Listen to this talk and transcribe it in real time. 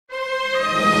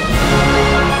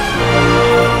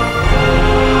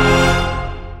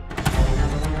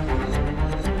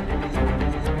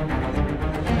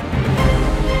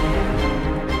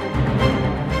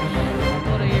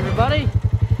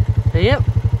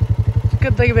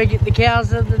Good thing about getting the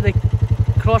cows in and the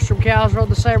colostrum cows are on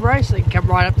the same race. They can come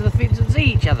right up to the fence and see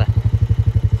each other.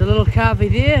 The little calvie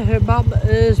there, her mum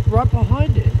is right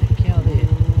behind her. The cow there.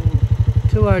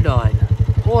 209.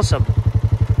 Awesome.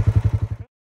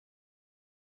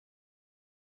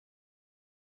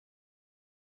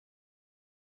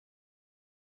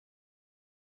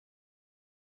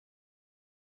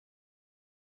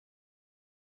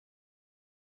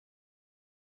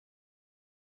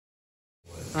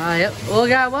 Yep, all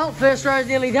going well. First row's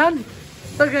nearly done.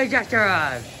 Look who just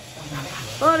arrived.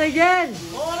 Morning, Jen.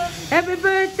 Morning. Happy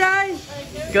birthday.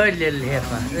 Good little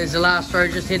heifer. There's the last row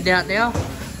just heading out now.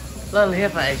 Little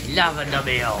heifer is loving the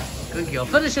meal. Good girl.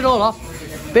 Finish it all off.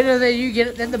 Better that you get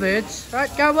it than the birds. Right,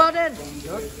 go well, Dan.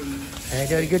 Hey,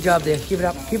 doing a good job there. Keep it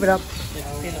up. Keep it up.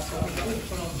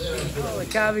 Oh, the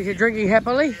calves are drinking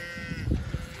happily.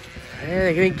 Yeah,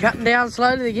 they're getting cutting down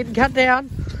slowly. They're getting cut down.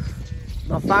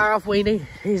 Not far off weaning.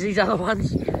 Here's these other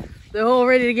ones. They're all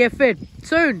ready to get fed.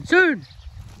 Soon, soon.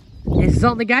 Yes, it's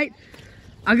on the gate.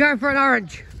 I'm going for an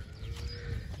orange.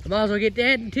 I might as well get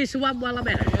Dad and Tessa one while I'm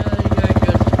at it. Yeah, there you go,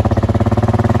 good.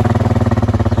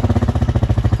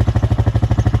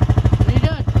 What are you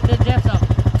doing? Did Tessa.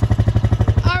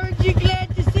 Aren't you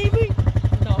glad to see me?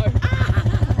 No.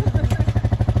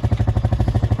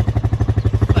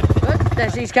 Good.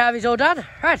 That's these calvies all done.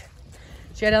 Right.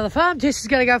 Let's go down the farm. Tessa's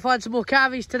going to go find some more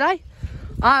calvies today.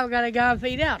 I'm going to go and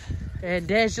feed out. And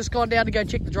Dad's just gone down to go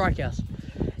check the dry cows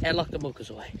and lock the milkers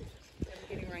away. It's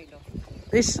getting rained on.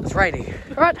 This is raining.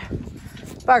 Alright.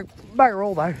 Bugger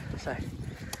all though. So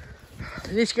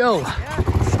let's go.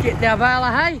 Let's get down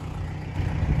Vala, hey?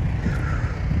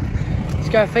 Let's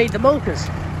go feed the milkers.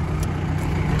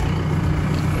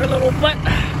 A little bit.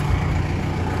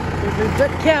 Every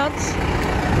bit counts.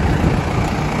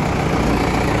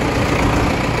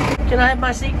 Can I have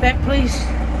my seat back, please?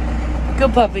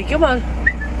 Good puppy, come on.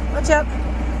 Watch out.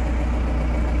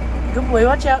 Good boy,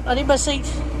 watch out. I need my seat.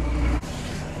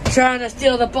 Trying to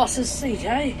steal the boss's seat,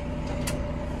 eh?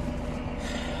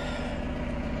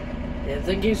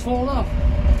 Everything keeps falling off.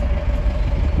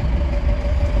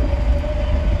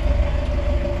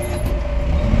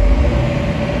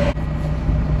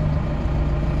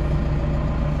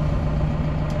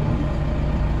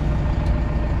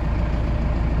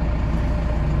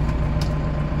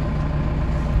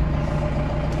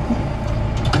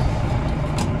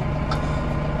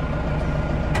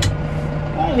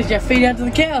 Let's just feed out to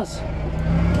the cows.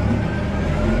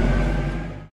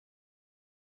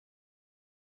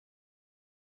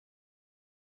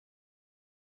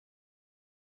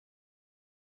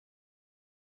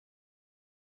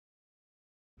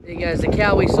 There goes the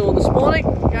cow we saw this morning,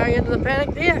 going into the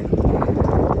paddock there.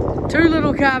 Two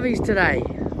little calvies today.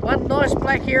 One nice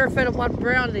black Hereford and one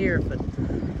brown Hereford.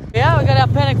 Yeah, we got our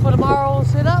paddock for tomorrow all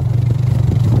set up.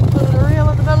 Put a reel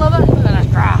in the middle of it. Look at that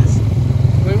grass.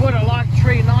 We would have liked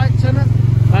 3 nights in it,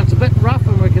 but it's a bit rough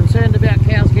and we're concerned about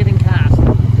cows getting cast.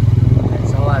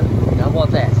 So I don't want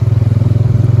that.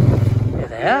 There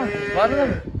they are, there's one of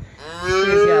them. Here's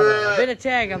the other. I better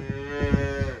tag them.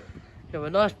 Got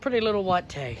a nice pretty little white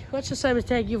tag. What's the same as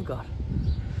tag you've got?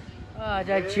 Oh,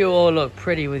 don't you all look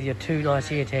pretty with your 2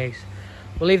 nice ear tags.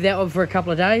 We'll leave that one for a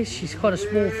couple of days. She's quite a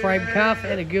small frame calf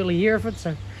and a girly Hereford,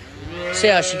 so see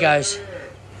how she goes.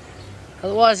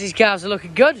 Otherwise these calves are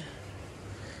looking good.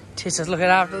 Tessa's looking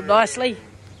after them nicely.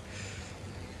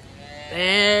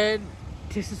 And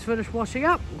Tessa's finished washing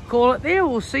up. We'll call it there.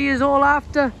 We'll see you all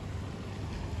after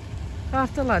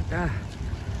lunch.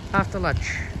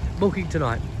 Milking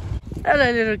tonight.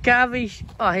 Hello, little calvies.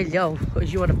 Oh, hello. What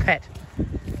do you want a pet?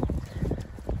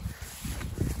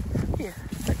 Yeah,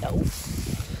 hello.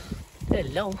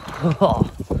 Hello. Oh,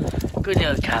 good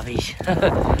little calvies.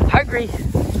 Hungry.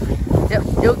 Yep,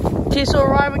 Tessa will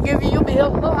arrive and give you your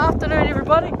meal. Oh, afternoon,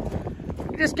 everybody.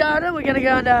 We're just going in. We're going to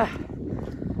go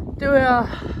and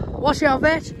wash our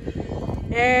vat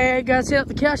and go and set up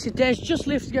the cow shed. Dad's just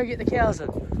left to go get the cows in.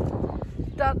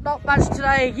 Not much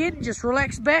today again, just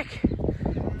relaxed back.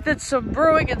 Did some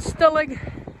brewing and stilling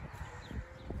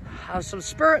of some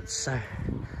spirits, so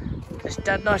just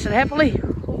done nice and happily.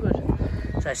 All good.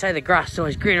 So they say the grass is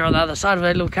always greener on the other side of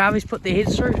those little calvies, put their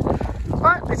heads through.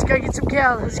 Right, let's go get some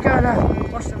cows. Let's go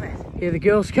and wash the vat. Here the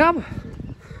girls come.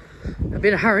 I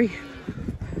better hurry.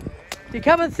 If you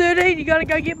come in 13, you got to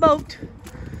go get milked.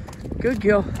 Good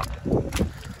girl. Get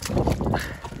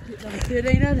number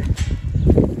 13 in.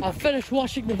 I've finished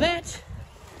washing the vat.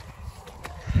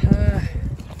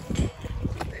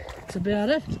 That's about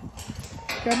it.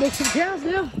 Go milk some cows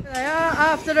now. There they are,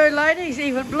 afternoon ladies,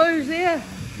 even Blue's there.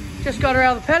 Just got her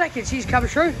out of the paddock and she's come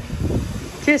through.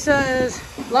 Tessa is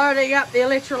loading up the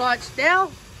electrolytes now.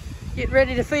 getting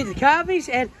ready to feed the calvies,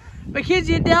 and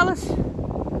Mackenzie and Dallas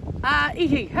are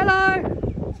eating. Hello.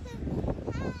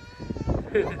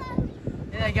 There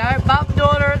they go, mum,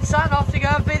 daughter and son off to go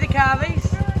and feed the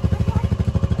calvies.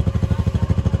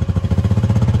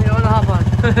 Yeah, what a hot one.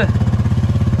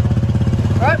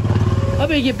 Right, I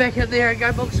better get back in there and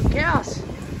go milk some cows.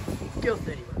 Kill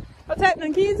 31. What's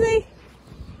happening, Kenzie?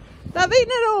 They've eaten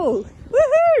it all.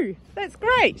 Woohoo! That's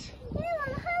great. Yeah,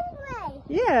 I'm hungry.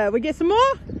 Yeah, we get some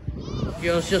more?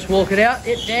 Girls just walking out.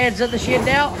 Dad's in the shed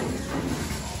now.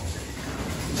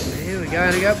 Here we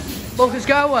go, Milk is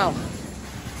going well.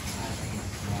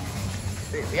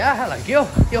 There we are. Hello, Gil.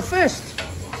 You're first.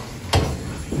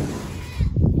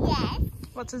 Yes.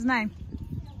 What's his name?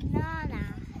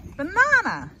 Banana.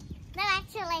 Banana. No,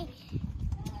 actually,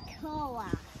 Cora.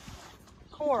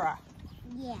 Cora.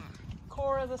 Yeah.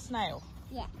 Cora the snail.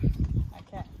 Yeah.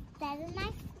 Okay. That's a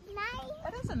nice name.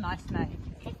 That is a nice name.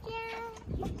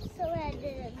 Yeah. So I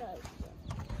didn't know.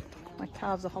 My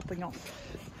calves are hopping off.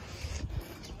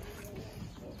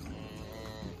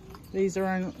 These are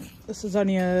only, this is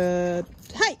only a,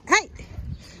 hey,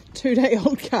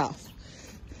 2-day-old calf.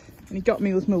 And he got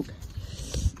me with milk.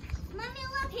 Mummy,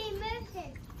 look, he moved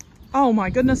it. Oh my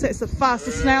goodness, that's the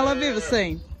fastest snail I've ever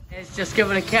seen. It's just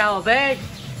giving a cow a bag.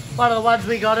 One of the ones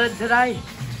we got in today.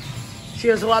 She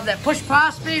was the one that pushed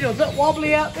past me. It was a bit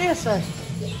wobbly out there, so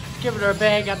giving her a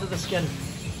bag under the skin.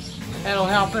 That'll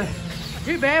help her. Not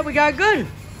too bad, we go good.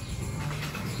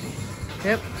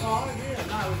 Yep.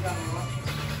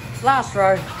 Last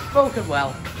row, milking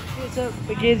well. Here's it.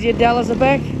 Mackenzie and Dallas are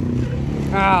back.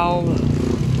 Oh.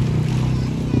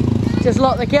 Just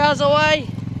lock the cows away.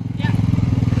 Yep.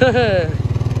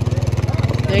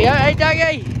 There you go. Hey,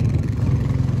 Dougie.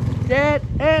 Dad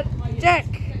and Jack.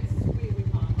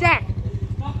 Jack.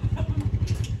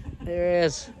 There he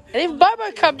is. And even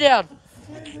Bobo come down.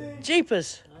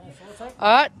 Jeepers.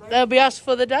 Alright, that'll be us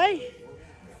for the day.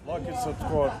 Like and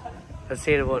subscribe. I'll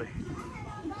see you in the morning.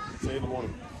 See you in the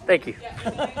morning. Thank you.